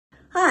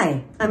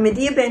Hi, I'm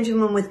Medea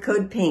Benjamin with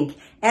CODEPINK,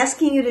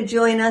 asking you to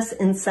join us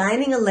in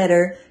signing a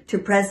letter to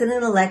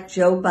President-elect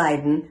Joe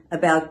Biden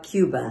about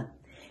Cuba.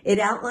 It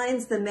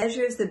outlines the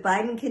measures that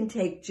Biden can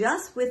take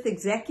just with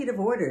executive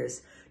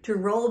orders to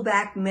roll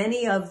back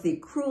many of the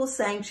cruel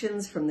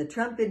sanctions from the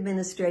Trump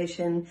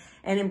administration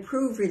and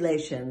improve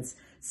relations,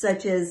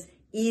 such as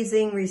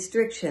easing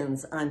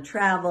restrictions on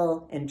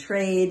travel and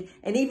trade,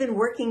 and even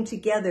working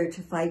together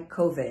to fight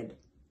COVID.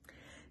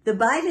 The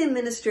Biden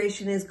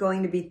administration is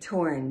going to be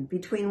torn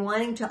between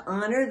wanting to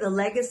honor the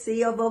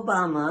legacy of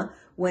Obama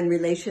when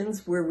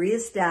relations were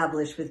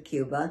reestablished with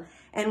Cuba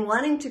and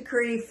wanting to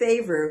curry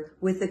favor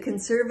with the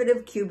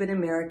conservative Cuban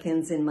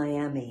Americans in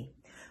Miami.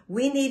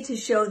 We need to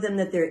show them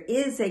that there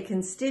is a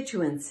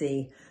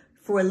constituency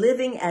for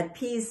living at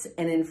peace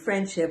and in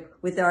friendship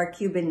with our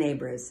Cuban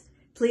neighbors.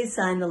 Please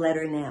sign the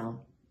letter now.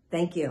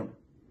 Thank you.